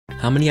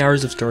How many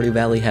hours of Stardew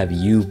Valley have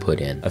you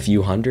put in? A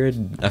few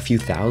hundred? A few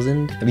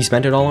thousand? Have you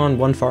spent it all on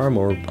one farm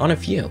or on a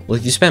few? Well,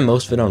 if you spend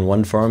most of it on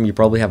one farm, you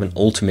probably have an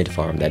ultimate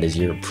farm that is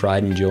your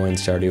pride and joy in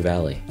Stardew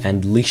Valley.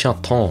 And Le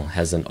Chaton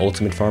has an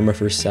ultimate farm of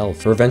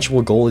herself. Her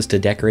eventual goal is to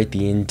decorate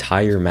the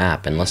entire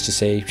map, and let's just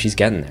say she's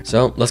getting there.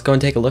 So let's go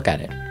and take a look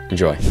at it.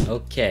 Enjoy.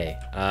 Okay.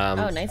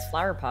 Oh, nice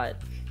flower pot.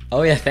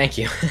 Oh yeah, thank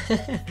you.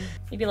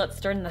 Maybe let's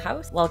start in the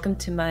house. Welcome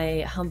to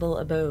my humble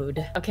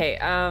abode. Okay,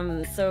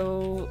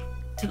 so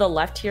to the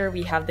left here,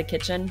 we have the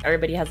kitchen.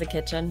 Everybody has a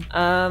kitchen.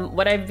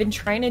 What I've been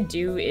trying to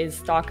do is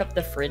stock up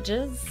the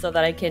fridges so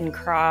that I can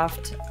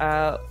craft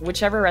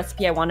whichever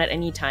recipe I want at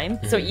any time.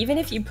 So even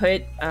if you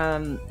put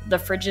the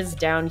fridges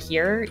down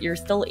here, you're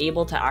still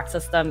able to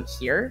access them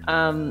here.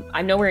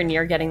 I'm nowhere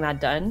near getting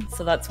that done.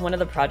 So that's one of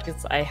the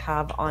projects I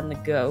have on the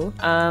go.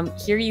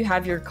 Here you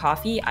have your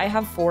coffee. I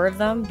have 4 of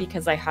them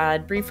because I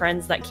had 3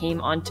 friends that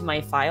came onto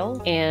my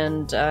file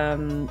and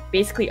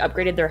basically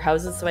upgraded their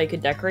houses so I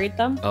could decorate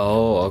them.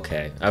 Oh,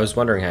 okay. I was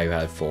wondering how you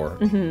had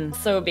 4.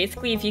 So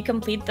basically, if you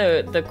complete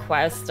the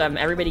quest,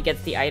 everybody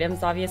gets the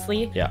items,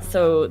 obviously. Yeah.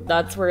 So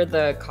that's where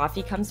the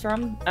coffee comes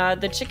from.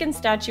 The chicken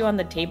statue on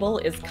the table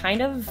is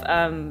kind of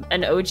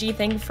an OG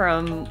thing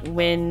from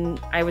when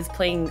I was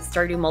playing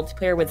Stardew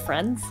multiplayer with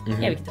friends.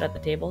 Yeah, we can sit at the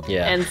table.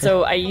 Yeah. And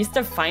so I used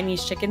to find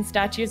these chicken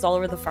statues all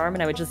over the farm,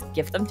 and I would just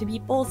gift them to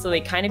people. So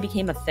they kind of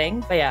became a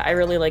thing. But yeah, I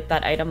really like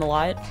that item a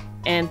lot.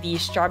 And the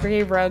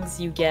strawberry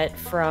rugs you get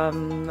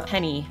from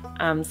Penny.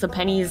 So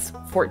Penny's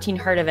 14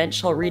 heart event,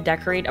 she'll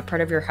redecorate a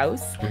part of your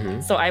house.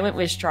 So I went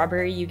with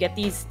strawberry. You get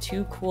these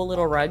 2 cool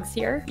little rugs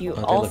here. You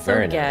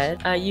also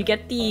get you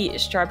get the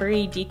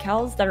strawberry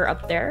decals that are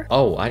up there.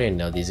 Oh, I didn't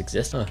know these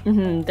exist. Huh?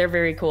 They're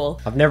very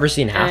cool. I've never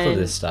seen half of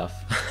this stuff.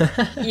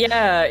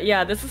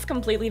 yeah, this is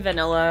completely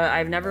vanilla.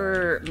 I've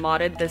never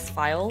modded this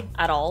file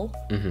at all.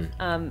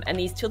 And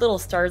these 2 little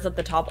stars at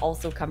the top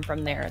also come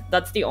from there.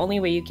 That's the only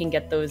way you can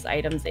get those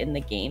items in the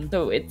game.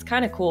 So it's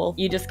kind of cool.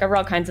 You discover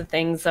all kinds of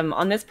things.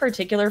 On this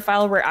particular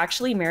file, we're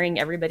actually marrying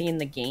everybody in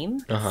the game.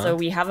 So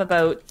we have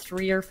about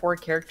 3 or 4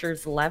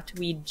 characters left.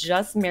 We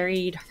just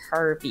married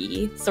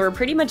Harvey. So we're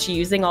pretty much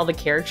using all the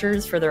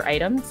characters for their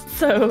items.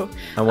 So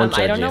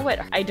I don't know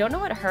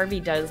what Harvey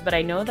does, but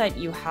I know that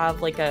you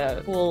have like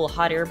a cool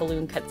hot air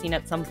balloon cutscene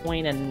at some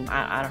point, and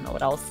I don't know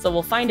what else. So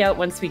we'll find out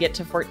once we get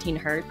to 14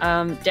 heart.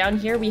 Down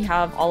here we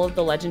have all of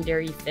the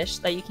legendary fish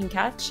that you can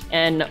catch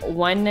and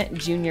 1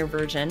 junior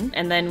version.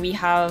 And then we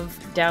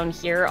have down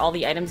here all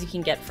the items you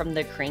can get from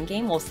the crane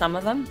game. Well, some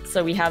of them.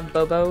 So we have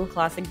Bobo,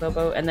 classic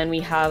Bobo, and then we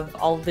have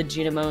all of the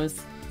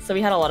Junimos. So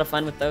we had a lot of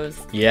fun with those.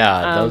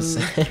 Yeah, those.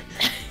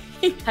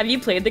 Have you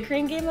played the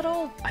crane game at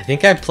all? I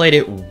think I played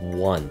it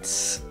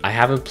once. I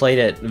haven't played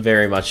it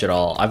very much at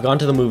all. I've gone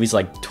to the movies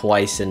like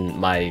twice in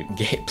my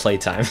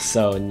playtime,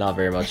 so not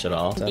very much at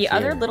all. The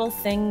other little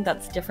thing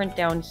that's different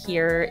down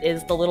here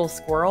is the little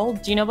squirrel.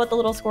 Do you know about the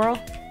little squirrel?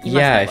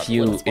 Yeah, if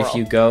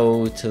you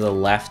go to the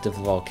left of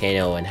the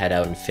volcano and head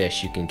out and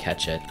fish, you can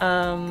catch it.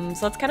 So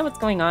that's kind of what's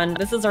going on.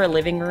 This is our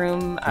living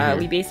room.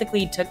 We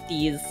basically took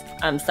these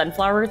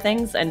sunflower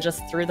things and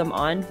just threw them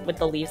on with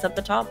the leaves at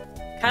the top.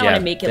 Kind of want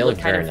to make it look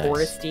kind of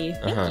foresty.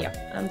 Thank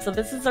you. So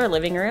this is our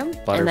living room.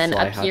 Butterfly and then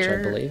up hutch, here,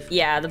 I believe.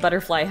 Yeah, the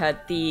butterfly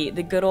hut, the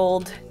good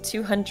old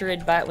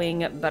 200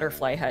 batwing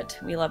butterfly hut.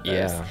 We love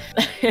those.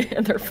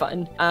 Yeah. They're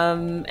fun.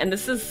 And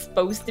this is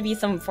supposed to be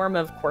some form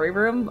of quarry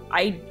room.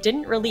 I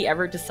didn't really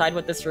ever decide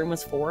what this room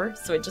was for,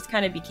 so it just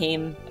kind of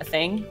became a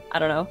thing. I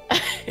don't know.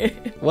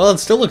 Well, it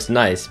still looks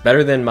nice.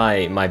 Better than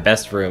my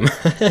best room.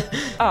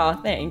 Oh,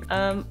 thanks.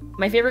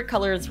 My favorite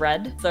color is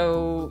red,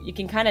 so you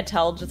can kind of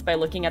tell just by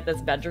looking at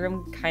this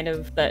bedroom kind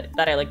of that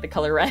I like the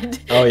color red.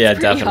 Oh yeah,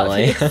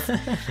 definitely.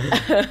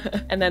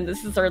 And then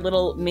this is our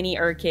little mini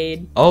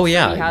arcade. Oh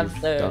yeah, we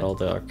have got all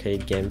the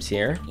arcade games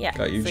here. Yeah,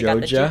 got your so Joja.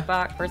 We got the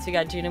jukebox. First we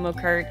got Junimo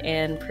Kart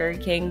and Prairie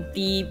King.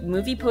 The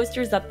movie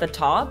posters at the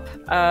top,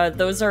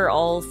 those are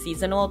all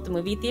seasonal at the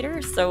movie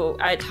theater. So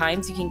at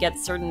times you can get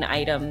certain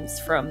items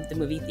from the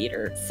movie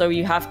theater. So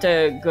you have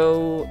to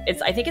go.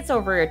 I think it's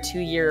over a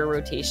 2-year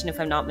rotation if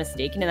I'm not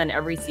mistaken, and then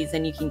every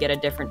season you can get a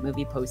different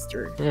movie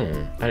poster.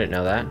 I didn't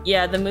know that.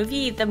 Yeah, the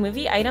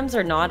movie items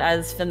are not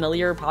as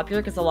familiar or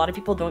popular because a lot of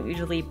people don't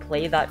usually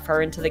play that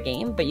far into the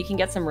game, but you can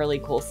get some really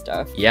cool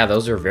stuff. Yeah,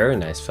 those are very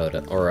nice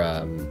photo or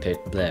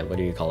what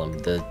do you call them?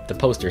 The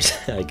posters.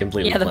 I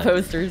completely the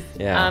posters.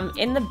 Yeah.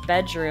 In the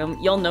bedroom,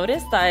 you'll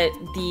notice that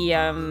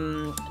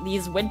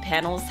these wood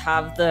panels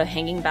have the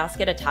hanging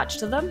basket attached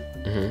to them.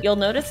 You'll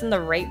notice in the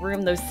right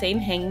room those same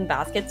hanging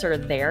baskets are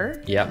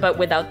there, but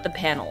without the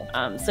panel.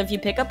 So if you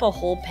pick up a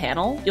whole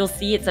panel, you'll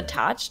see it's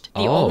attached.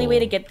 The only way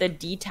to get the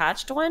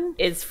detached one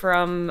is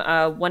from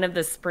one of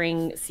the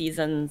spring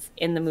seasons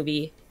in the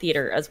movie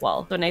theater as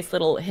well. So a nice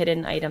little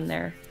hidden item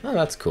there. Oh,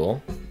 that's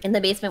cool. In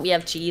the basement, we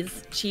have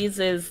cheese. Cheese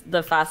is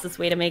the fastest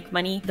way to make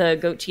money, the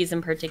goat cheese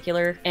in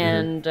particular.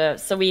 And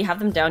so we have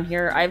them down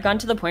here. I've gone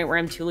to the point where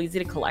I'm too lazy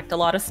to collect a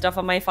lot of stuff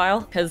on my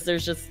file because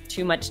there's just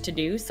too much to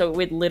do. So it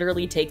would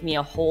literally take me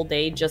a whole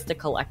day just to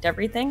collect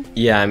everything.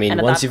 Yeah, I mean,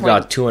 once you've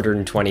got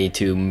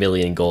 222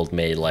 million gold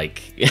made,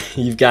 like,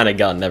 you've kind of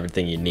gotten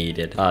everything you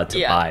needed to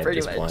buy at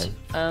this point.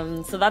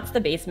 So that's the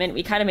basement.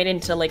 We kind of made it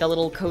into like a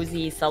little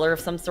cozy cellar of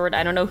some sort.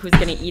 I don't know who's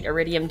gonna eat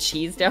iridium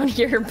cheese down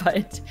here,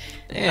 but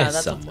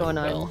that's what's going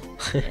on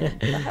in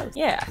the house.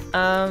 Yeah.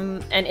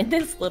 And in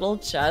this little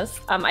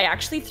chest, I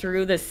actually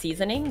threw the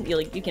seasoning.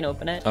 You can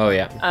open it. Oh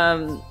yeah.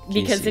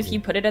 Because if you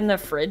put it in the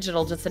fridge,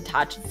 it'll just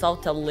attach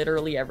itself to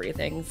literally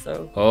everything.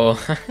 So.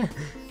 Oh.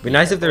 It'd be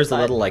nice if there's a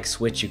little like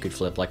switch you could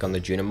flip, like on the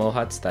Junimo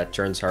huts that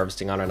turns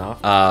harvesting on and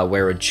off,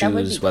 where it would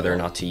choose whether or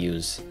not to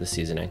use the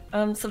seasoning.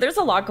 So there's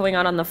a lot going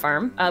on the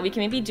farm. We can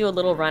maybe do a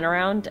little run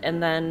around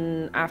and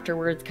then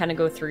afterwards kind of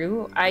go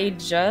through. I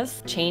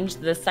just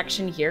changed this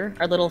section here,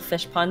 our little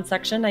fish pond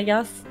section, I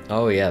guess.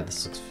 Oh yeah,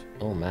 this looks.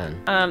 Oh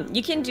man.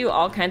 You can do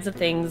all kinds of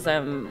things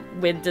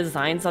with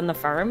designs on the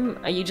farm.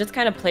 You just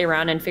kind of play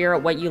around and figure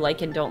out what you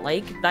like and don't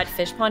like. That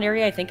fish pond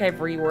area, I think I've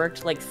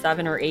reworked like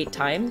 7 or 8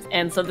 times.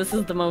 And so this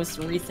is the most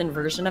recent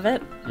version of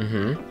it.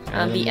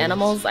 The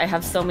animals, I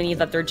have so many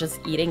that they're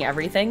just eating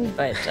everything,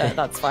 but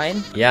that's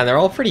fine. Yeah, they're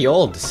all pretty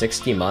old.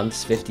 60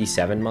 months,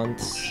 57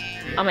 months.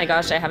 Oh my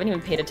gosh, I haven't even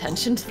paid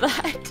attention to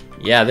that.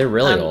 Yeah, they're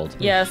really old.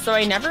 Yeah, so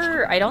I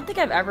don't think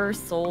I've ever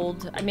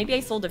sold, maybe I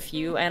sold a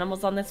few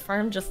animals on this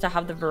farm just to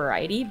have the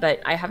variety,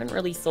 but I haven't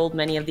really sold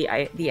many of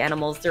the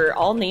animals. They're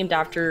all named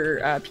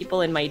after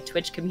people in my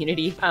Twitch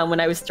community when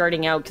I was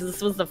starting out, because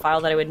this was the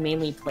file that I would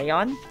mainly play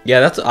on.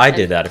 Yeah, I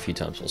did that a few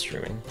times while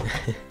streaming.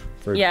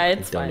 Yeah,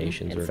 it's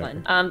donations fun.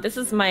 It's fun. This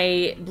is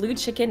my blue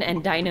chicken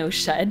and dino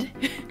shed.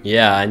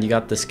 Yeah, and you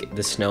got the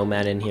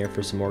snowman in here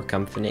for some more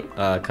company.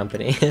 I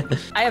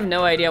have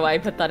no idea why I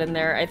put that in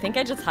there. I think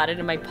I just had it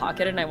in my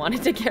pocket and I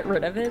wanted to get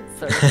rid of it,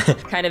 so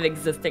it's kind of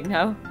existing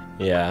now.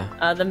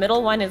 Yeah. The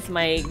middle one is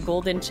my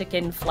golden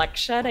chicken flex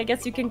shed, I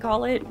guess you can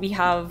call it. We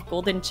have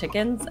golden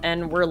chickens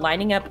and we're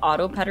lining up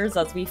auto petters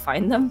as we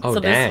find them. Oh, so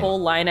dang. This whole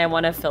line I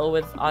want to fill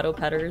with auto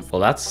petters.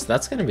 Well,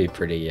 that's gonna be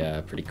pretty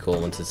cool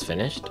once it's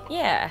finished.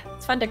 Yeah,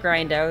 it's fun to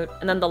grind out.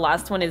 And then the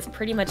last one is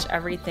pretty much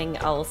everything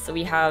else. So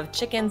we have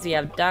chickens, we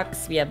have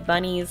ducks, we have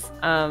bunnies.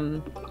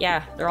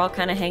 Yeah, they're all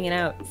kind of hanging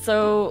out.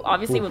 So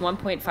obviously with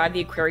 1.5, the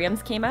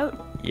aquariums came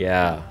out.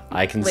 Yeah,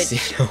 I can see.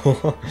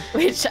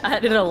 Which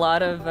added a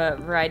lot of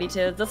variety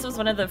to it. This was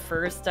one of the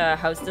first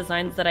house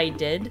designs that I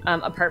did,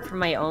 apart from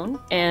my own.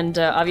 And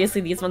obviously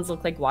these ones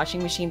look like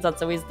washing machines.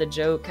 That's always the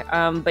joke.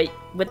 But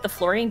with the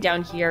flooring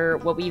down here,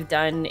 what we've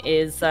done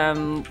is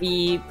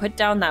we put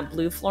down that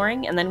blue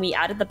flooring and then we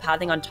added the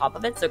pathing on top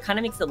of it. So it kind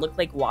of makes it look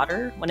like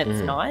water when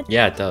it's not.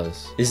 Yeah, it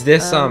does. Is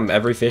this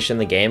every fish in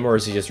the game, or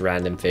is it just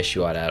random fish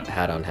you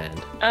had on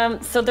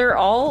hand? So they're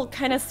all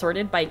kind of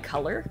sorted by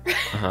color.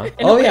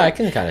 Oh yeah, I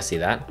can kind of see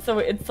that. So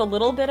it's a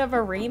little bit of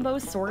a rainbow,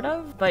 sort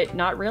of, but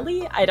not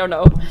really. I don't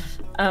know.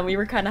 We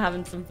were kind of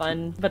having some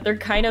fun, but they're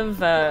kind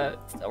of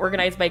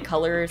organized by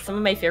color. Some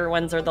of my favorite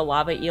ones are the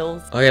lava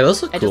eels. Oh yeah,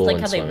 those look cool. I just like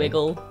how they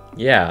wiggle.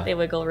 Yeah. They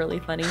wiggle really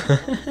funny.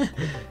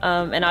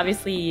 And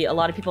obviously a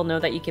lot of people know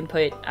that you can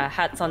put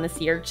hats on the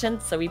sea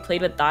urchins, so we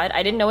played with that.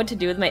 I didn't know what to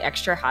do with my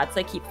extra hats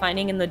I keep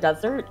finding in the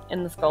desert,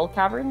 in the skull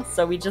caverns,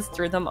 so we just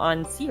threw them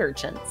on sea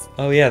urchins.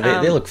 Oh yeah,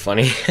 they look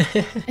funny.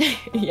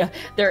 Yeah,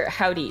 they're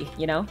howdy,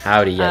 you know?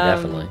 Howdy, yeah,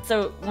 definitely.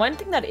 So one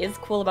thing that is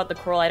cool about the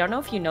coral, I don't know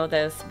if you know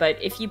this, but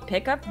if you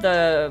pick up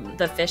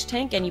the fish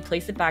tank and you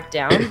place it back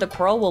down, the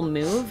coral will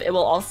move. It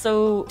will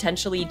also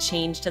potentially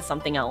change to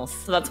something else.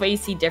 So that's why you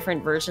see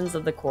different versions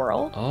of the coral.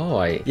 Oh,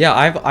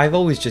 I've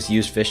always just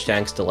used fish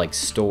tanks to like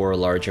store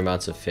large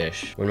amounts of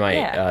fish when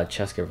my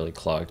chests get really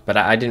clogged. But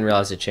I didn't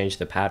realize it changed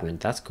the pattern.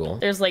 That's cool.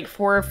 There's like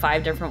 4 or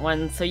 5 different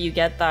ones. So you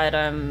get that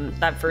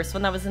that first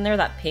one that was in there,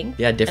 that pink.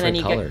 Yeah, different and then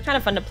you colors. get kind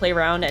of fun to play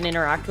around and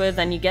interact with,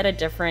 and you get a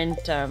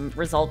different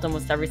result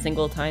almost every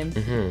single time.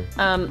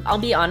 I'll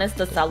be honest,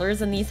 the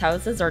cellars in these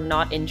houses are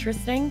not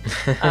interesting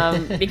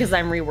because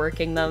I'm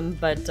reworking them,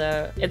 but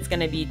it's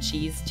gonna be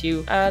cheese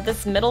too.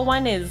 This middle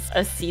one is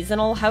a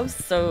seasonal house,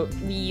 so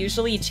we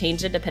usually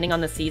change it depending on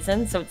the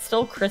season, so it's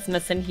still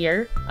Christmas in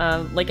here,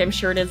 like I'm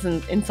sure it is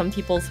in some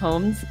people's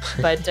homes,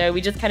 but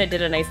we just kind of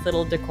did a nice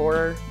little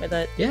decor with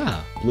it.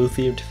 Yeah, blue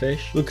themed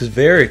fish. Looks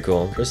very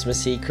cool.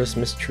 Christmassy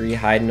Christmas tree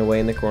hiding away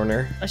in the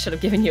corner. I should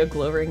have given you a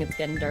glow ring, it's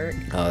getting dark.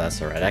 Oh,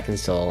 that's alright, I can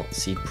still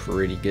see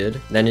pretty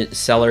good. Then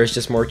cellar is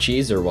just more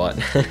cheese or what?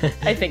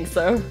 I think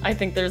so. I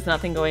think there's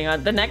nothing going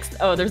on. The next,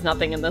 there's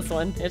nothing in this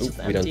one. It's just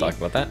empty. We don't talk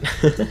about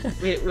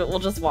that. We'll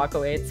just walk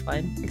away, it's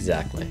fine.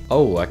 Exactly.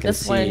 Oh, I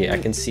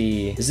can can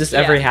see. Is this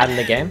every hat in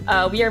the game?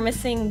 We are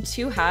missing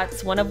 2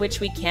 hats, one of which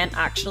we can't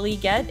actually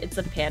get. It's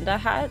a panda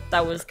hat.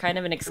 That was kind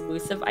of an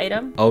exclusive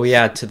item. Oh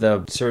yeah, to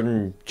the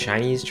certain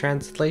Chinese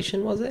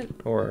translation, was it?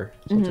 Or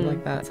something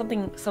like that?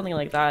 Something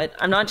like that.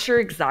 I'm not sure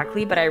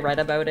exactly, but I read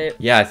about it.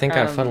 Yeah, I think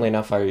funnily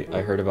enough, I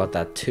heard about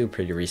that too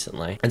pretty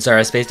recently. And sorry,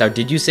 I spaced out.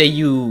 Did you say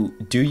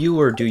do you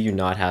or do you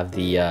not have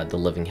the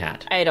living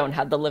hat? I don't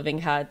have the living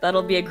hat.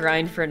 That'll be a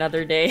grind for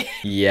another day.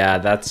 Yeah,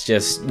 that's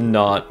just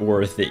not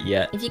worth it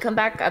yet. If you come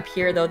back up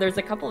here though, there's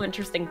a couple of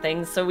interesting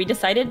things. So we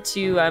decided to,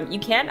 you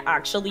can't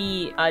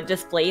actually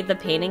display the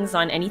paintings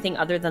on anything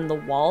other than the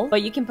wall,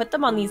 but you can put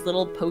them on these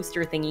little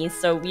poster thingies.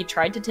 So we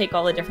tried to take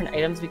all the different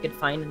items we could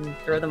find and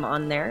throw them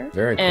on there.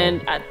 Very cool.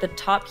 And at the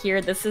top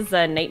here, this is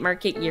a night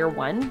market year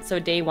 1. So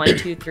day 1,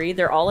 2, 3,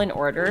 they're all in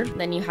order.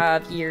 Then you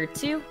have year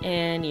 2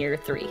 and year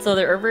 3. So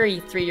they're over a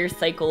 3-year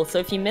cycle. So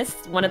if you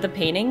miss one of the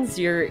paintings,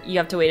 you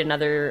have to wait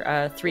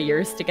another 3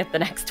 years to get the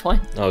next one.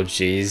 Oh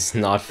geez,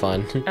 not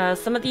fun.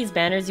 Some of these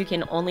banners you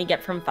can only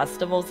get from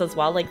festivals as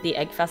well, like the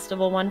Egg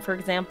Festival one, for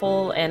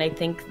example, and I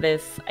think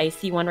this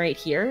icy one right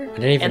here. I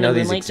didn't even know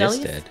these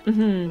existed.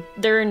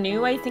 They're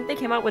new. I think they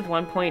came out with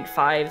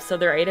 1.5, so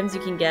they're items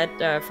you can get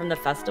from the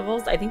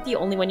festivals. I think the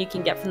only one you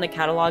can get from the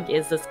catalog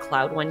is this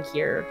cloud one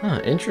here.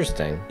 Huh,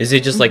 interesting. Is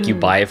it just like you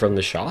buy it from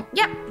the shop?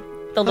 Yeah.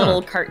 The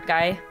little cart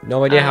guy.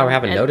 No idea how I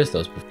haven't noticed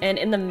those before. And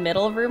in the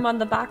middle room on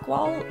the back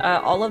wall,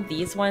 all of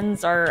these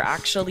ones are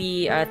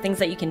actually things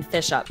that you can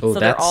fish up. Oh, so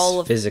that's they're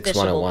all Physics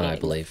 101, paintings.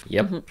 I believe.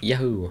 Yep.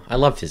 Yahoo! I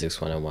love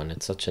Physics 101.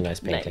 It's such a nice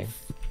painting.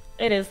 Nice.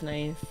 It is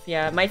nice.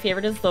 Yeah, my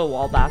favorite is the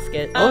wall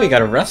basket. Oh, we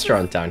got a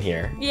restaurant down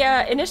here.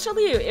 Yeah,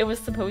 initially it was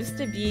supposed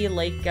to be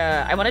like,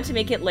 I wanted to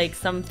make it like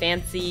some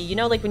fancy, you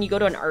know, like when you go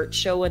to an art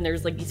show and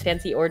there's like these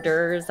fancy hors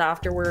d'oeuvres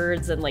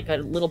afterwards and like a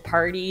little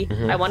party.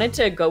 I wanted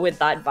to go with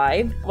that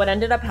vibe. What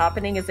ended up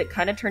happening is it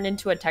kind of turned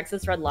into a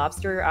Texas Red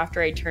Lobster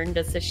after I turned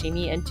a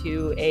sashimi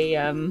into a,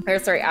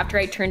 after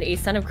I turned a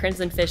Son of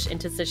Crimson Fish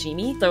into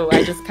sashimi. So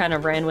I just kind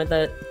of ran with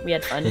it. We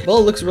had fun. Well,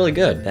 it looks really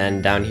good.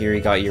 Then down here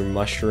you got your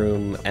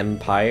Mushroom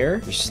Empire.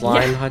 Your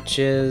slime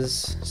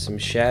hutches, some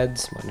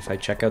sheds. Mind if I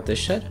check out this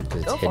shed?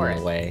 Because it's hidden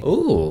away.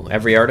 Ooh,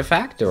 every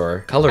artifact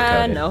or color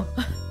coded? No.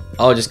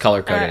 Oh, just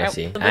color coded, I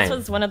see. This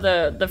was one of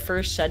the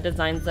first shed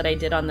designs that I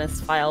did on this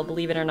file,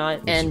 believe it or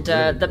not. And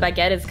the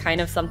baguette is kind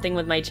of something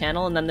with my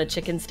channel, and then the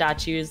chicken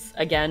statues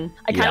again.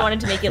 I kind of wanted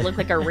to make it look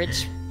like a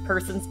rich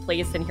person's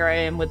place, and here I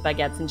am with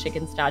baguettes and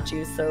chicken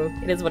statues, so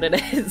it is what it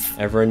is.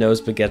 Everyone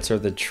knows baguettes are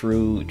the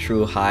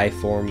true high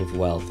form of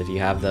wealth. If you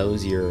have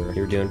those,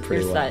 you're doing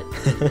pretty well.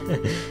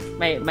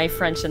 My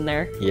French in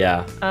there.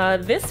 Yeah.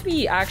 This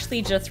we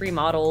actually just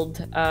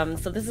remodeled.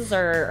 So this is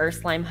our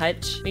slime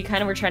hutch. We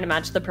kind of were trying to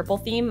match the purple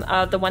theme.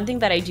 The one thing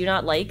that I do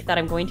not like that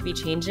I'm going to be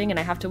changing, and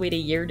I have to wait a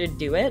year to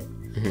do it,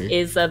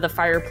 is the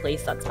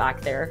fireplace that's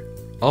back there.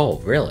 Oh,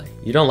 really?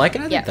 You don't like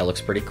it? I think that looks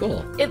pretty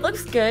cool. It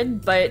looks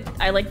good, but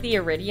I like the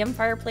iridium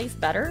fireplace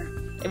better.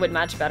 It would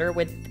match better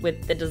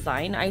with the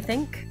design, I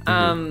think.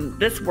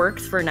 This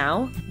works for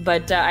now,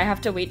 but I have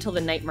to wait till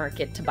the night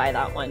market to buy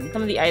that one.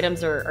 Some of the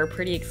items are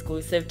pretty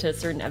exclusive to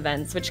certain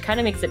events, which kind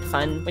of makes it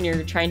fun when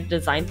you're trying to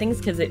design things,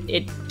 because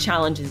it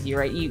challenges you,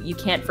 right? You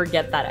can't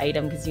forget that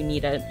item because you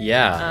need it.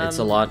 Yeah, it's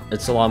a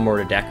lot more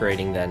to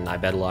decorating than I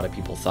bet a lot of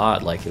people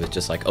thought. Like, it was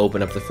just like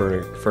open up the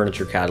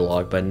furniture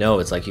catalog, but no,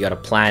 it's like you got to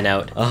plan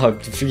out. Oh,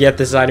 forget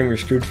this item, you're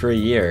screwed for a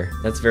year.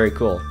 That's very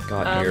cool.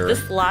 God, here.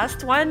 This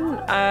last one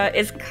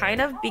is kind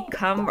of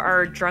become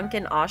our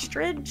drunken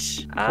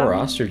ostrich. Poor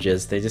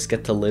ostriches, they just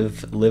get to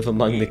live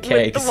among the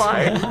kegs. The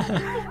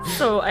wine.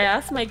 So I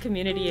asked my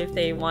community if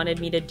they wanted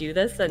me to do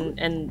this,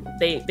 and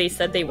they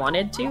said they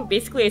wanted to.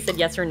 Basically I said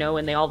yes or no,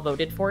 and they all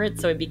voted for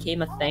it, so it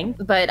became a thing.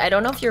 But I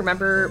don't know if you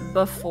remember,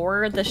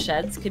 before the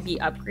sheds could be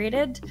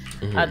upgraded,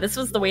 this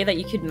was the way that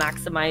you could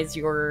maximize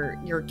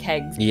your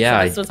kegs.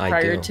 Yeah, so this was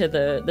prior to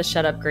the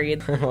shed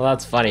upgrade. Well,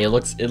 that's funny. It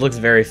looks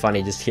very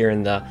funny just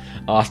hearing the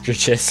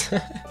ostriches.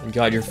 You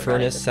got your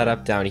furnace set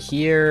up down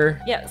here.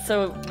 Yeah,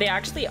 so they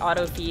actually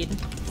auto feed,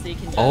 so you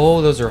can just...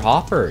 Oh, those are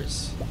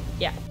hoppers.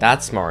 Yeah.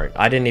 That's smart.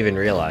 I didn't even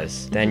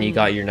realize. Then you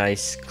got your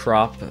nice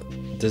crop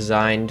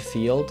designed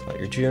field. Got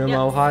your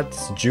Junimo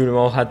huts.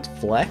 Junimo hut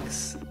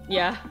flex.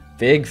 Yeah.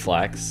 Big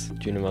flex.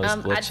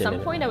 Junimo's glitching. At some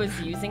point I was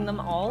using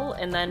them all,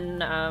 and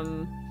then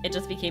it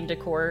just became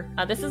decor.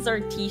 This is our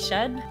tea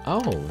shed. Oh,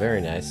 very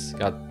nice.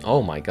 Got,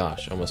 oh my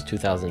gosh, almost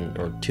 2,000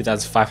 or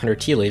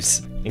 2,500 tea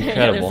leaves.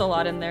 Incredible. There's a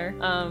lot in there.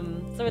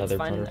 So it's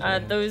fun.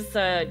 Those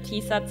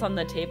tea sets on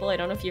the table, I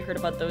don't know if you heard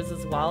about those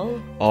as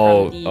well.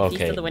 Oh, from the okay.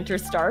 Feast of the Winter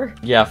Star.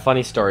 Yeah,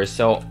 funny story.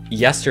 So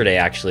yesterday,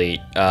 actually,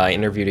 I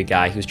interviewed a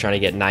guy who's trying to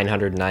get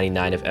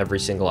 999 of every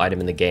single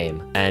item in the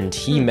game, and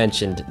he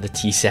mentioned the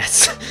tea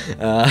sets.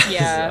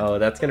 Yeah. So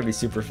that's gonna be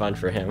super fun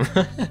for him.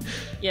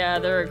 Yeah,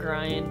 they're a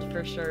grind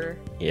for sure.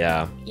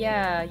 Yeah.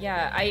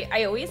 Yeah.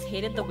 I always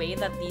hated the way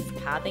that these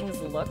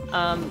pathings look.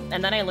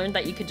 And then I learned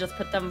that you could just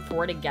put them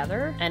 4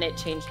 together, and it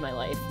changed changed my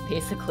life,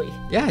 basically.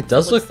 Yeah, it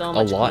does look so a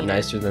much lot cleaner.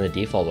 nicer than the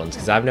default ones,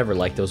 because I've never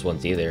liked those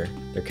ones either.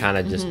 They're kind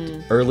of just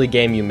early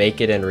game, you make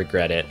it and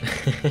regret it.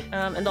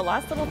 And the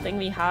last little thing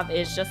we have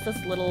is just this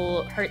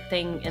little heart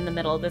thing in the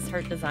middle, this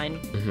heart design.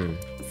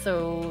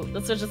 So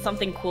this was just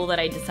something cool that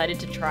I decided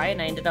to try,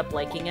 and I ended up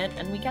liking it,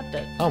 and we kept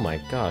it. Oh my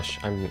gosh,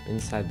 I'm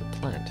inside the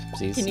plant.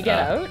 Please, Can you get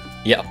out?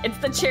 Yeah. It's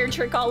the chair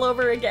trick all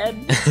over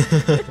again.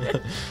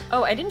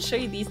 Oh, I didn't show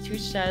you these two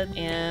sheds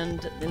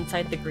and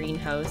inside the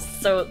greenhouse.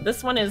 So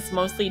this one is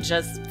mostly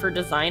just for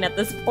design at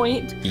this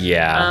point.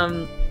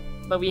 Yeah.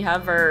 But we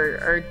have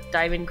our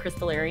diamond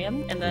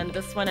crystallarium, and then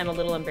this one I'm a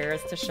little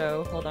embarrassed to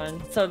show. Hold on.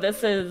 So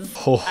this is,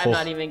 I'm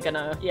not even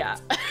gonna, yeah.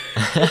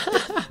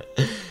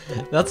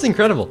 That's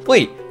incredible.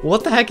 Wait,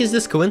 what the heck is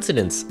this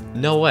coincidence?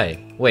 No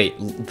way. Wait,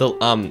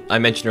 I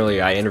mentioned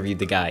earlier I interviewed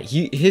the guy.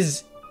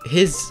 His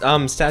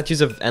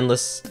statues of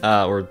endless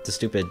or the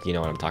stupid, you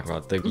know what I'm talking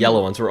about, the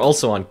yellow ones were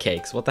also on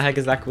cakes. What the heck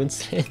is that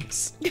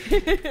coincidence?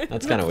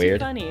 That's kind of weird.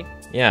 Funny.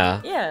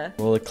 Yeah. Yeah.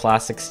 Well, the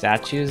classic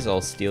statues,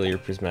 I'll steal your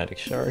prismatic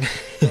shard.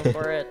 Go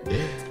for it.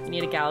 You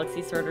need a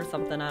galaxy sword or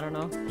something, I don't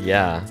know.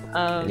 Yeah.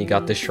 And you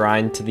got the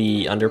shrine to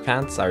the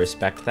underpants. I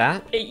respect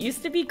that. It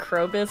used to be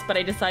Krobus, but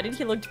I decided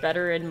he looked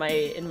better in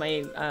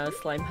my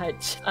slime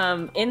hutch.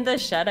 In the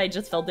shed, I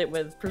just filled it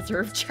with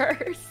preserve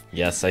jars.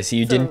 Yes, I see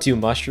you didn't do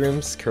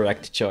mushrooms.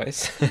 Correct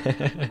choice.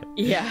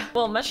 Yeah.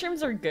 Well,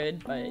 mushrooms are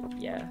good,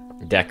 but yeah.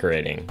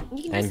 Decorating.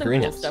 You can do and some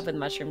greenhouse. cool stuff with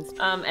mushrooms.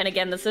 And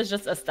again, this is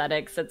just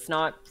aesthetics. It's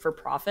not for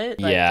profit.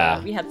 But,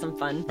 Yeah. we had some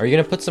fun. Are you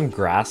gonna put some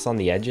grass on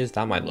the edges?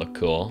 That might look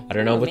cool. I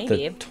don't know with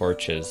maybe. the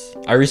torches.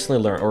 I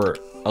recently learned, or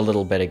a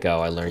little bit ago,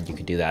 I learned you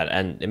could do that,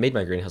 and it made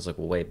my greenhouse look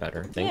way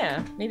better. I think.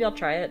 Yeah, maybe I'll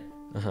try it.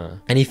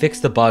 And he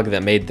fixed the bug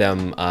that made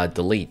them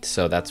delete,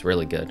 so that's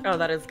really good. Oh,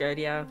 that is good,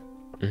 yeah.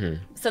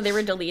 So they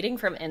were deleting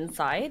from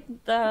inside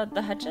the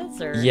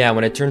hutches, or? Yeah,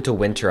 when it turned to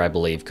winter, I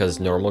believe, because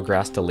normal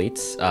grass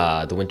deletes,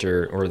 the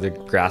winter, or the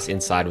grass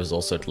inside was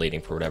also deleting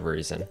for whatever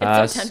reason.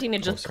 It's so tempting to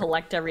just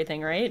collect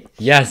everything, right?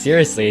 Yeah,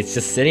 seriously, it's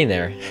just sitting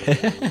there.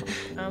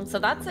 So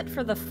that's it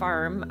for the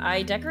farm.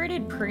 I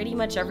decorated pretty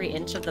much every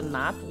inch of the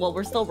map. Well,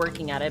 we're still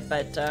working at it,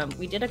 but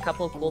we did a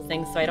couple of cool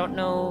things, so I don't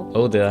know.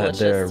 Oh,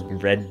 the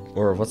red,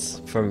 or what's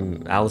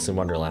from Alice in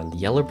Wonderland?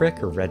 Yellow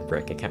brick or red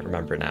brick? I can't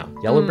remember now.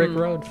 Yellow brick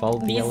road? Follow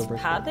the yellow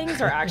brick road.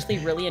 Things are actually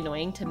really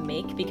annoying to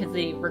make because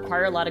they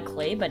require a lot of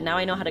clay, but now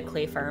I know how to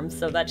clay farm,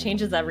 so that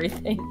changes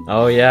everything.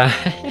 Oh yeah.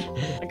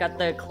 I got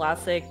the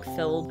classic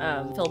filled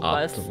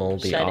bus The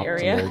shed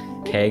area.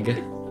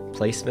 Keg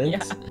placements.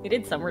 Yeah, we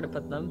did somewhere to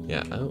put them.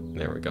 Yeah, oh,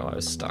 there we go. I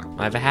was stuck.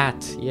 I have a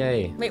hat.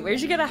 Yay. Wait, where'd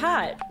you get a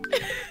hat?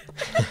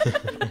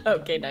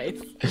 Okay,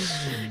 nice.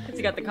 Because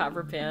you got the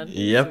copper pan.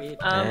 Yep. Sweet.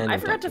 I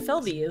forgot to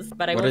fill these,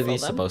 but I will What are fill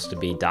these them. supposed to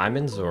be?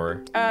 Diamonds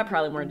or?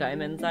 Probably more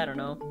diamonds. I don't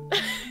know.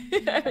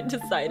 I haven't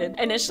decided.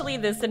 Initially,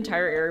 this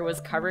entire area was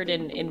covered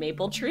in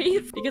maple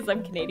trees because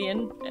I'm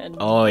Canadian. And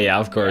Oh yeah,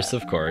 of course,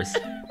 of course.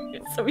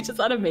 so we just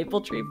had a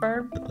maple tree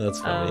farm. That's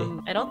funny.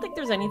 I don't think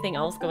there's anything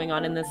else going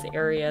on in this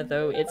area,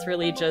 though. It's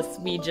really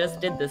just, we just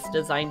did this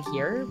design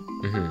here.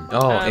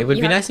 Oh, it would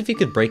be yeah. nice if you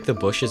could break the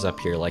bushes up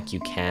here like you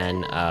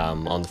can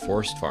on the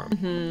forest farm.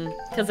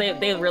 Because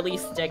they really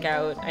stick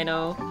out, I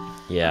know.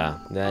 Yeah.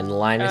 Then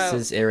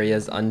Linus's area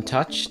is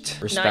untouched.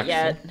 Respectful. Not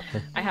yet.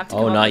 I have to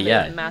Oh, come not up with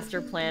yet. a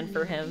master plan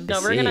for him. No,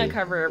 I we're gonna see.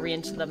 cover every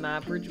inch of the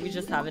map. We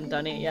just haven't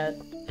done it yet.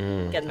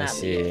 Getting I that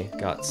see. lead.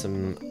 Got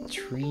some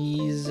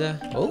trees.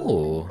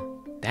 Oh.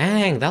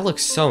 Dang, that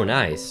looks so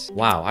nice.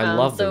 Wow, I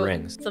love the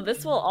rings. So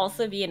this will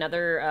also be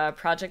another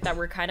project that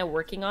we're kind of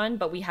working on,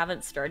 but we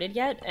haven't started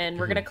yet. And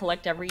we're gonna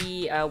collect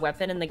every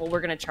weapon, and we're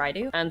gonna try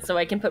to. And so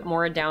I can put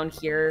more down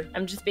here.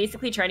 I'm just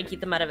basically trying to keep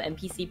them out of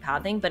NPC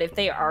pathing. But if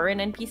they are in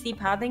NPC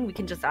pathing, we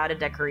can just add a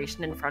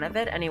decoration in front of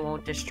it, and it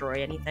won't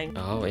destroy anything.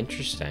 Oh,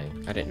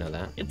 interesting. I didn't know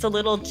that. It's a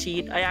little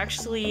cheat. I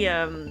actually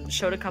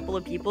showed a couple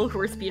of people who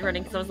were speedrunning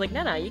because I was like,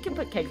 no, you can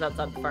put kegs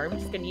outside the farm. I'm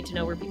just gonna need to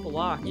know where people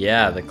walk.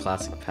 Yeah, the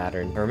classic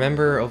pattern. I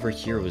remember over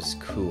here was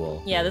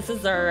cool. Yeah, this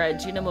is our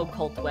Junimo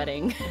cult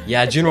wedding.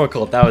 Yeah, Juno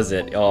Cult, that was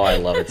it. Oh, I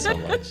love it so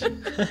much.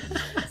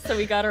 So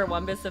we got our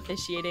Wumbus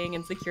officiating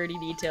and security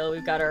detail.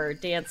 We've got our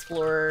dance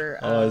floor.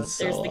 Oh, it's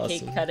so there's the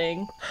awesome. cake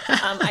cutting.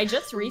 I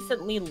just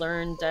recently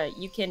learned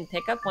you can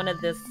pick up one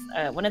of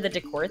the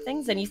decor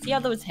things, and you see how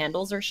those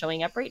handles are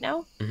showing up right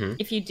now?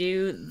 If you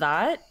do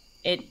that,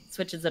 it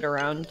switches it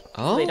around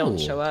so they don't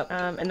show up.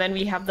 And then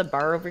we have the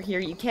bar over here.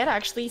 You can't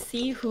actually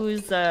see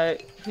who's the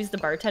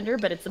bartender,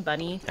 but it's a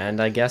bunny.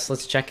 And I guess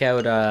let's check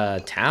out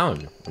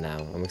town now.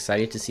 I'm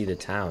excited to see the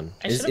town.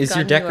 I Is should've your gotten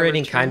you a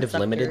decorating kind of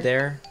return limited scepter.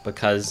 there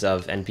because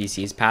of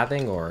NPCs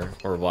pathing or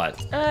what?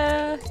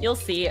 You'll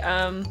see.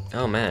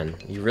 Oh man,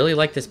 you really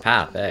like this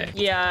path, eh?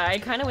 Yeah, I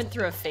kind of went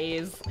through a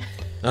phase.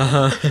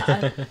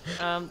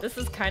 This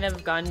has kind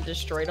of gone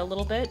destroyed a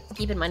little bit.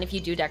 Keep in mind, if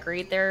you do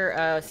decorate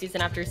there,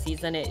 season after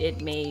season,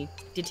 it may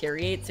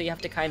deteriorate, so you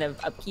have to kind of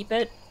upkeep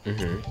it.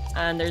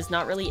 And there's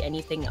not really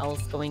anything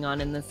else going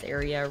on in this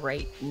area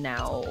right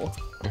now.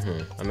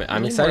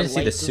 I'm excited to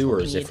see the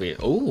sewers if we...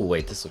 Oh,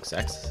 wait, this looks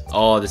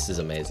Oh, this is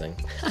amazing.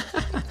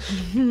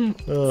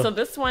 So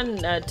this one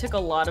took a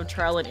lot of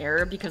trial and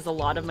error because a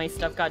lot of my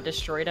stuff got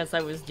destroyed as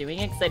I was doing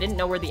it because I didn't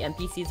know where the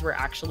NPCs were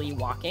actually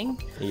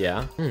walking.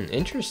 Yeah,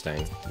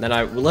 interesting. Then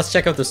let's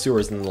check out the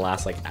sewers in the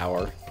last like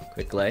hour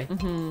quickly.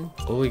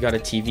 Oh, we got a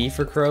TV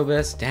for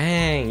Krobus.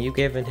 Dang, you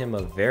given him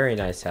a very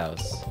nice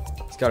house.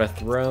 He's got a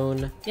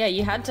throne. Yeah,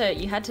 you had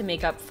to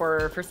make up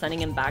for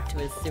sending him back to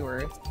his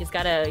sewer. He's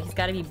gotta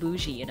be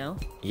bougie, you know?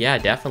 Yeah,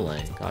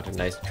 definitely. Got a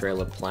nice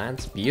trail of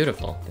plants.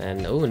 Beautiful.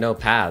 And oh, no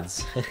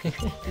paths.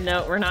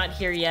 No, we're not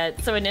here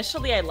yet. So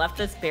initially I left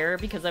this bare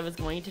because I was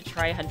going to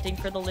try hunting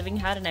for the living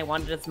head and I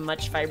wanted as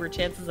much fiber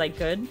chance as I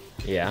could.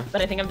 Yeah.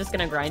 But I think I'm just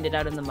gonna grind it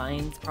out in the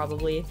mines,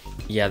 probably.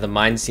 Yeah, the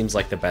mine seems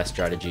like the best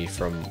strategy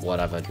from what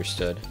I've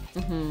understood.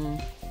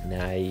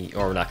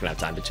 Or we're not gonna have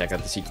time to check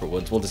out the secret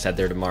woods. We'll just head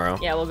there tomorrow.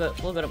 Yeah, we'll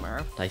go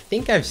tomorrow. I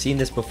think I've seen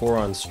this before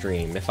on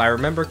stream. If I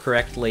remember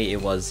correctly,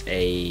 it was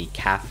a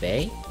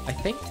cafe, I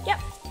think? Yep.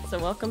 So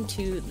welcome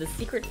to the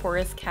Secret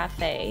Forest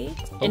Cafe.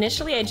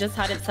 Initially, I just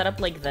had it set up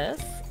like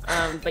this,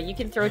 but you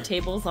can throw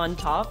tables on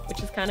top,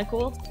 which is kind of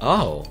cool.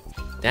 Oh,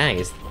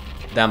 dang,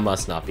 that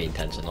must not be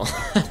intentional.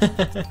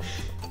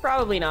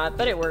 Probably not,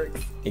 but it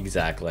works.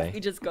 Exactly. We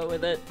just go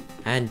with it.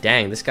 And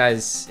dang,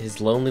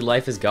 his lonely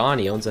life is gone.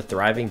 He owns a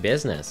thriving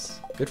business.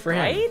 Good for him.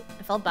 Right?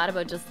 I felt bad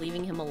about just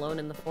leaving him alone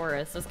in the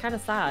forest. It was kind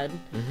of sad.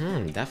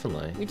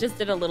 Definitely. We just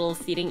did a little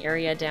seating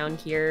area down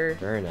here.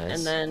 Very nice.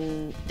 And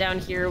then down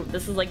here,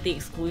 this is like the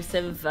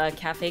exclusive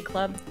cafe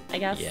club, I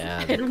guess.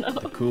 Yeah. I don't know.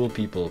 The cool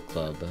people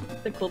club.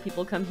 The cool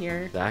people come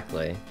here.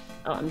 Exactly.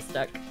 Oh, I'm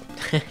stuck.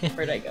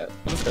 Where'd I go?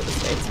 Let's go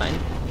this way. It's fine.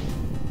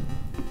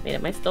 Made it.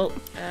 Am I still...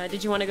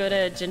 did you want to go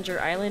to Ginger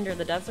Island or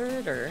the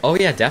desert, or...? Oh,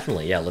 yeah,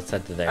 definitely. Yeah, let's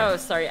head to there. Oh,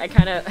 sorry. I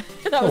kind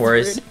of... No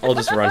worries. I'll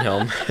just run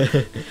home.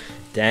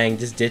 Dang,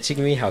 just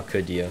ditching me? How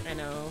could you? I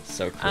know.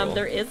 So cool.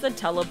 There is a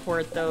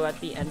teleport, though,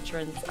 at the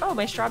entrance. Oh,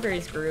 my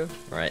strawberries grew.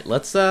 All right,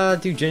 let's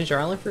do Ginger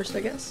Island first, I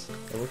guess.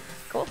 Cool.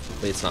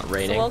 Hopefully it's not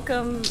raining.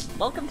 So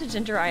welcome to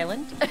Ginger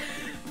Island.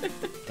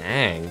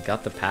 Dang,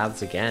 got the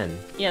paths again.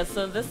 Yeah,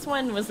 so this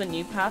one was a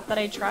new path that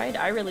I tried.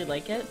 I really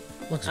like it.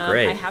 Looks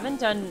great. I haven't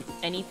done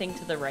anything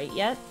to the right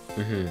yet,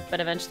 but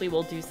eventually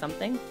we'll do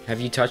something. Have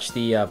you touched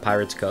the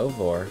Pirate's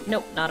Cove, or?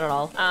 Nope, not at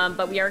all.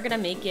 But we are gonna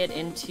make it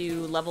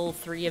into level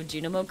 3 of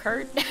Junimo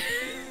Cart.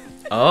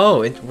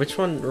 Oh, which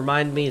one?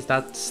 Remind me, is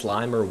that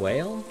slime or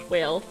whale?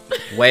 Whale.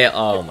 Whale,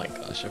 oh my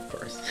gosh, of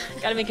course.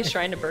 Gotta make a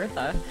shrine to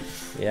Bertha.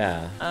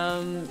 Yeah.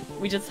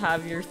 We just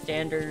have your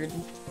standard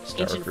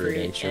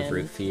ancient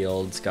fruit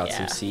fields. Got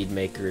some seed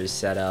makers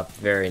set up.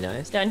 Very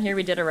nice. Down here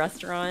we did a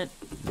restaurant.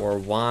 More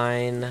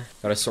wine.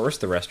 Gotta source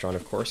the restaurant,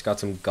 of course. Got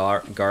some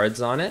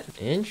guards on it.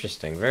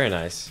 Interesting. Very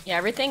nice. Yeah,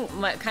 everything.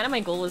 Kind of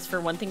my goal is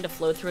for one thing to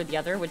flow through the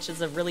other, which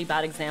is a really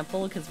bad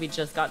example because we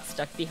just got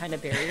stuck behind a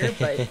barrier.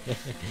 But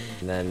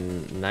and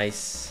then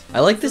nice.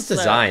 I like this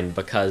design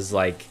because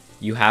like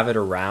you have it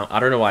around. I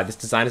don't know why this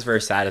design is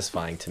very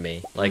satisfying to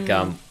me. Like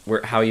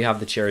how you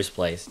have the chairs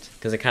placed,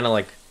 because it kind of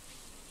like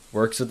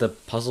works with the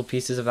puzzle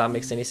pieces, if that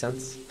makes any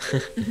sense.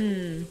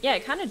 Yeah,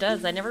 it kind of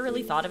does. I never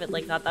really thought of it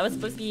like that. That was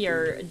supposed to be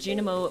your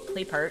Junimo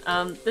play part.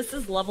 This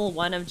is level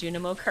 1 of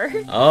Junimo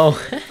Cart.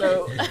 Oh.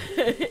 So,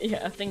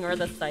 yeah, ignore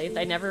the scythe.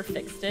 I never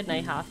fixed it, and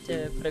I have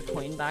to put a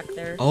coin back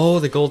there. Oh,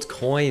 the gold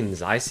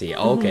coins. I see.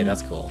 Oh, okay,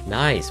 that's cool.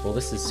 Nice. Well,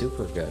 this is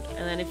super good.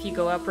 And then if you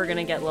go up, we're going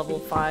to get level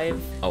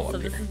 5. Oh, so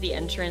this is the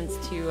entrance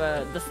to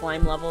the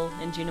slime level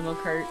in Junimo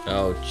Cart.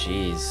 Oh,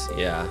 jeez.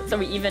 Yeah. So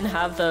we even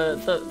have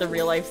the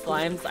real-life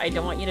slimes. I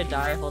don't want you to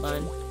die. Hold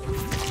on.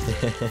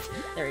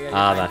 There we go.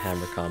 That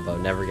hammer combo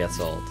never gets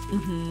old.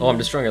 Oh, I'm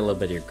destroying a little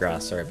bit of your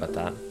grass. Sorry about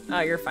that. Oh,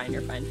 you're fine.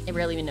 You're fine. I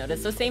barely even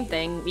noticed. So same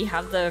thing. We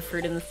have the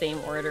fruit in the same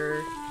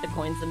order, the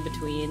coins in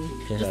between.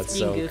 Yeah, just that's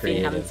being so goofy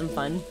creative. and having some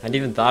fun. I hadn't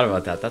even thought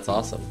about that. That's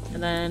awesome.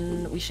 And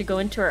then we should go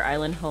into our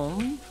island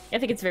home. I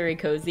think it's very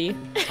cozy.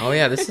 Oh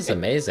yeah, this is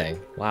amazing.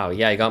 Wow,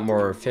 yeah, I got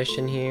more fish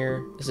in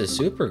here. This is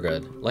super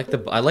good.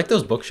 I like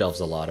those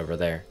bookshelves a lot over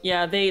there.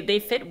 Yeah, they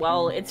fit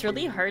well. It's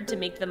really hard to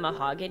make the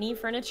mahogany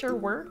furniture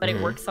work, but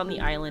it works on the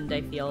island,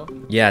 I feel.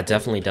 Yeah, it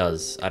definitely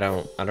does. I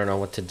don't know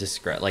what to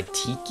describe. Like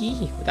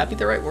tiki? Would that be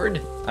the right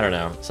word? I don't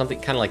know.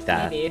 Something kind of like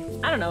that. Maybe.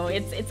 I don't know.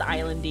 It's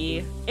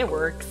islandy. It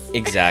works.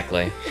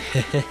 Exactly.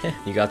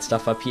 You got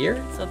stuff up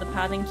here? So the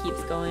pathing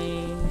keeps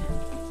going.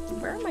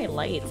 Where are my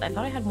lights? I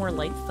thought I had more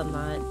lights than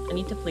that. I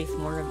need to place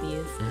more of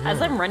these.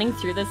 As I'm running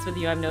through this with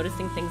you, I'm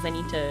noticing things I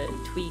need to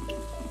tweak.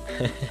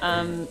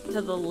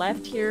 To the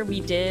left here,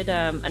 we did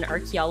an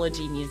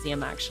archaeology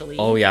museum, actually.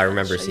 Oh yeah, I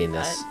remember seeing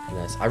this.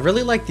 Nice. I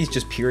really like these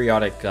just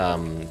periodic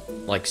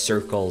like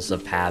circles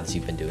of paths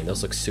you've been doing.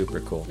 Those look super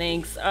cool.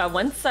 Thanks.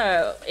 Once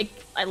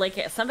I like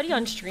it. Somebody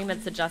on stream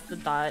had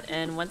suggested that,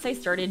 and once I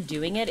started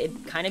doing it,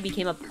 it kind of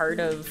became a part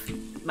of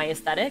my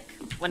aesthetic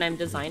when I'm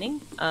designing.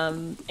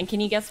 And can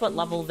you guess what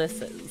level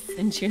this is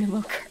in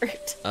Junimo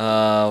Cart?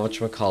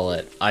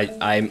 Whatchamacallit?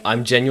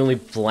 I'm genuinely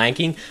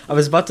blanking. I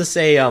was about to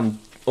say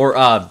Or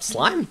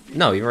slime?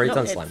 No, you've already No,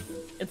 done slime.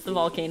 It's the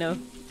volcano.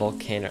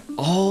 Volcano.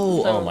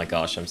 Oh, So- oh my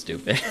gosh, I'm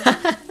stupid.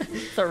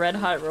 It's a red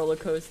hot roller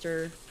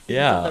coaster.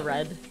 Yeah. The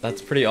red.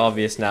 That's pretty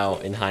obvious now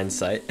in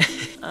hindsight.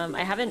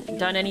 I haven't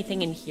done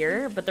anything in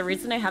here, but the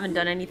reason I haven't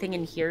done anything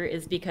in here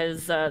is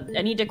because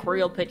any decor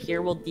you'll put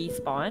here will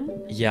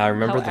despawn. Yeah, I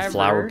remember the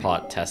flower However-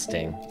 pot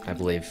testing, I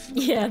believe.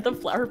 Yeah, the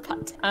flower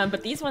pot.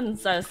 But these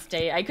ones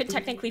stay. I could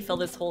technically fill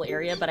this whole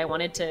area, but I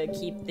wanted to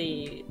keep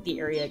the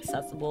area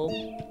accessible.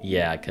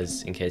 Yeah,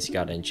 because in case you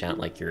gotta enchant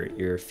like your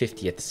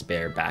 50th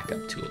spare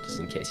backup tool, just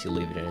in case you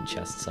leave it in a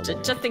chest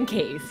somewhere. Just in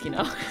case, you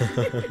know.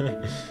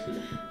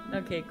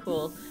 Okay,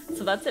 cool.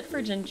 So that's it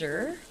for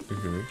ginger.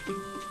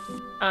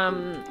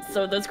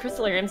 So those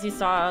crystallariums you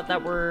saw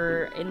that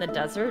were in the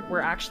desert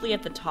were actually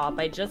at the top.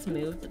 I just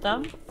moved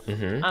them,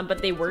 but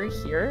they were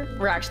here.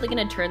 We're actually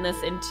gonna turn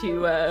this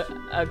into a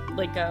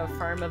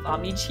farm of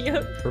Omni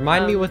Geode.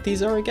 Remind me what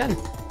these are again.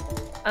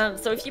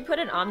 So if you put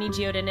an Omni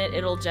Geode in it,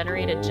 it'll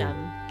generate a gem.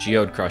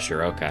 Geode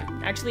Crusher, okay.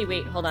 Actually,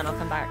 wait, hold on, I'll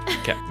come back.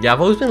 Okay. Yeah,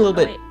 I've always been a little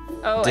bit Wait.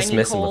 Oh, I need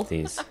dismissive coal. with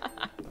these.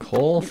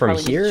 Coal You from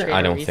probably need to here? trade I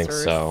a don't think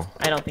resource. so.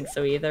 I don't think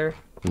so either.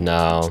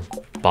 No.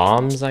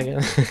 Bombs, I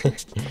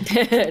guess?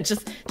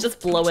 just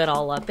blow it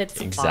all up. It's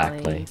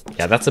Exactly. fine.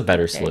 Yeah, that's a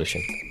better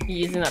solution. You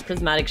using that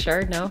prismatic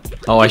shard? No.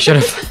 Oh, I should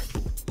have.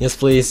 Yes,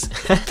 please.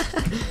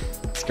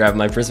 Let's grab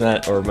my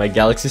prismatic or my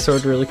galaxy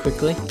sword really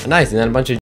quickly. Nice, and then a bunch of